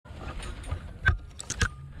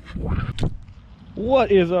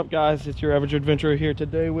What is up, guys? It's your average adventurer here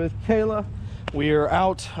today with Kayla. We are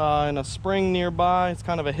out in a spring nearby. It's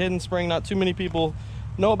kind of a hidden spring. Not too many people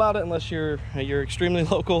know about it unless you're extremely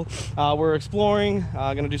local. We're exploring,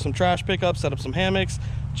 gonna do some trash pickup, set up some hammocks,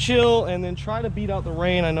 chill, and then try to beat out the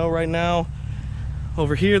rain. I know right now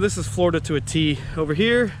over here, this is Florida to a T. Over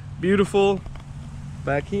here, beautiful.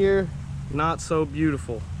 Back here, not so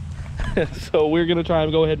beautiful. So we're gonna try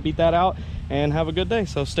and go ahead and beat that out and have a good day.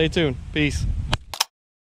 So stay tuned. Peace.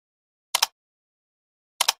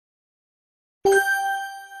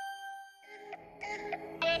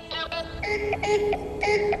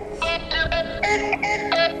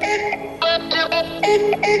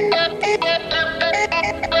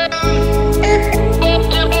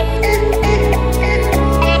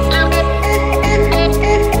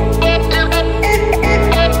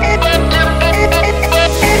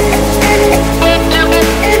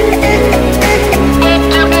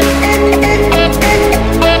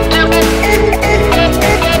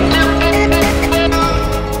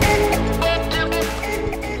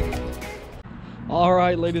 All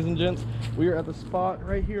right, ladies and gents, we are at the spot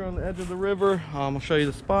right here on the edge of the river. I'll show you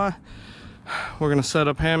the spot. We're gonna set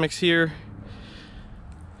up hammocks here.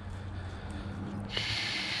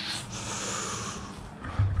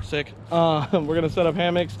 Sick. We're gonna set up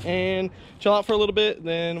hammocks and chill out for a little bit.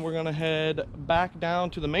 Then we're gonna head back down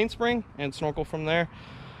to the main spring and snorkel from there.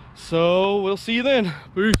 So we'll see you then.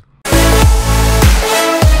 Peace.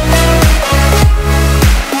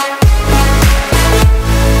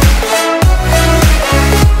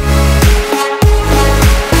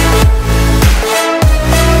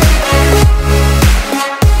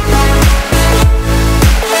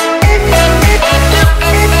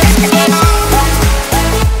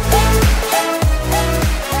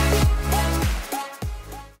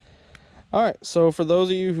 All right, so for those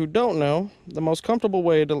of you who don't know, the most comfortable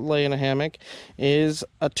way to lay in a hammock is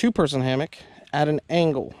a two-person hammock at an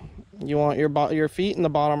angle. You want your feet in the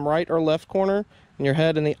bottom right or left corner and your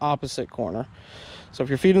head in the opposite corner. So if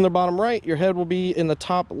your feet in the bottom right, your head will be in the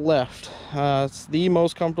top left. It's the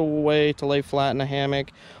most comfortable way to lay flat in a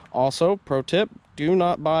hammock. Also, pro tip, do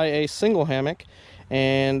not buy a single hammock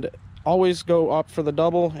and always go up for the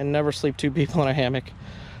double and never sleep two people in a hammock.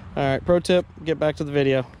 All right, pro tip, get back to the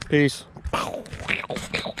video. Peace.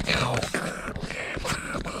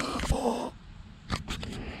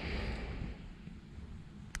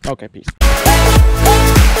 Okay, peace.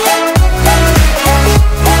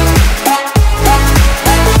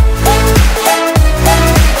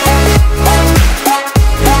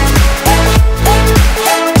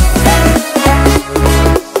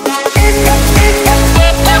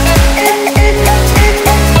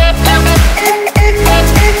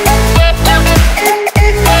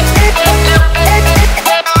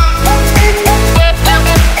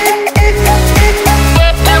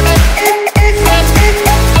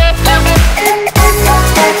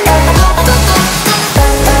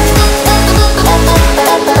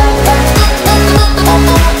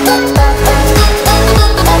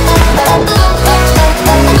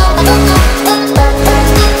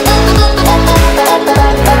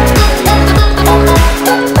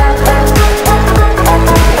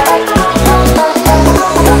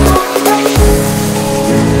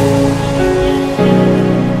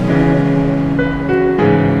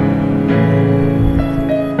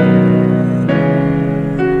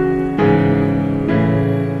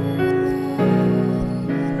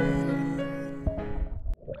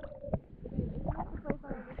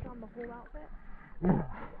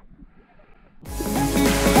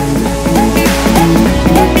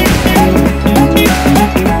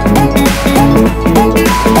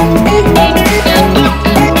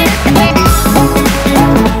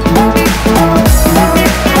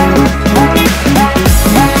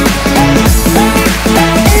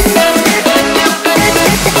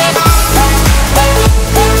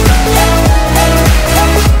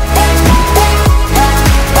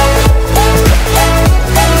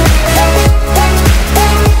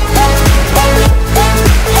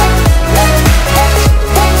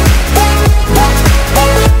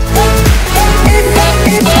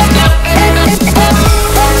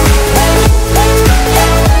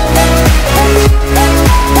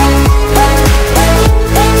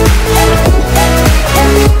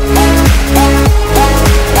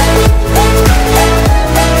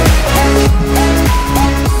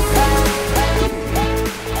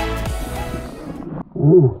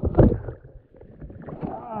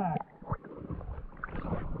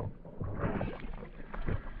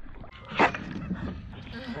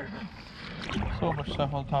 So much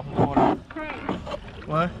stuff on top of the water.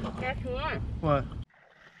 What? Guess what? What?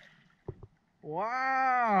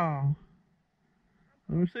 Wow!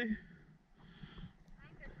 Let me see.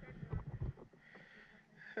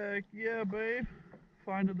 Heck yeah, babe.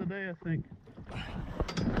 Find of the day, I think.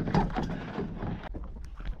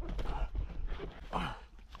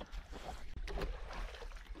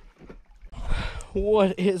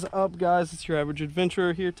 What is up, guys? It's your average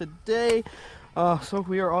adventurer here today. So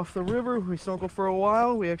we are off the river. We snorkeled for a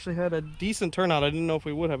while. We actually had a decent turnout. I didn't know if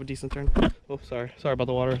we would have a decent turnout. Oh, sorry about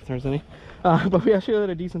the water if there's any. But we actually had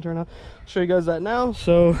a decent turnout. I'll show you guys that now.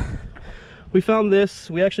 So we found this.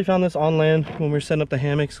 We actually found this on land when we were setting up the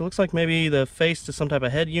hammocks. It looks like maybe the face to some type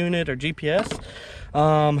of head unit or GPS.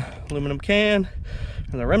 Aluminum can,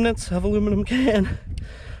 and the remnants of aluminum can.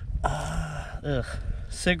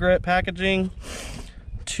 Cigarette packaging,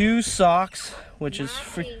 2 socks, which is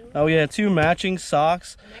free. Oh yeah, 2 matching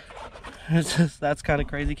socks. That's kind of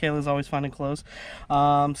crazy. Kayla's always finding clothes.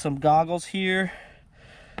 Some goggles here,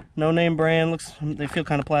 no name brand. They feel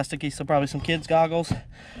kind of plasticky, so probably some kids goggles.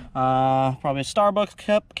 Probably a Starbucks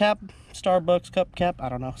cup cap. I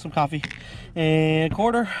don't know. Some coffee and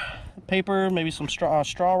quarter. Paper, maybe some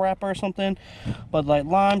straw wrapper or something. Bud Light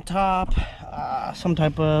lime top. Some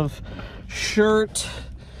type of shirt.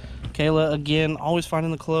 Kayla again always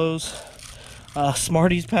finding the clothes.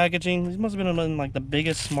 Smarties packaging. These must have been in like the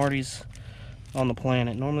biggest Smarties on the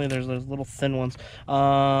planet. Normally there's those little thin ones.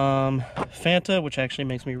 Fanta, which actually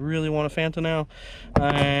makes me really want a Fanta now,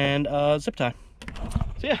 and zip tie.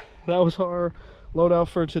 So yeah, that was our loadout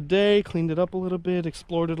for today. Cleaned it up a little bit,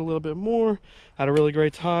 explored it a little bit more, had a really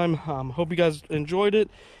great time. Hope you guys enjoyed it,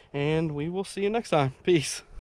 and we will see you next time. Peace.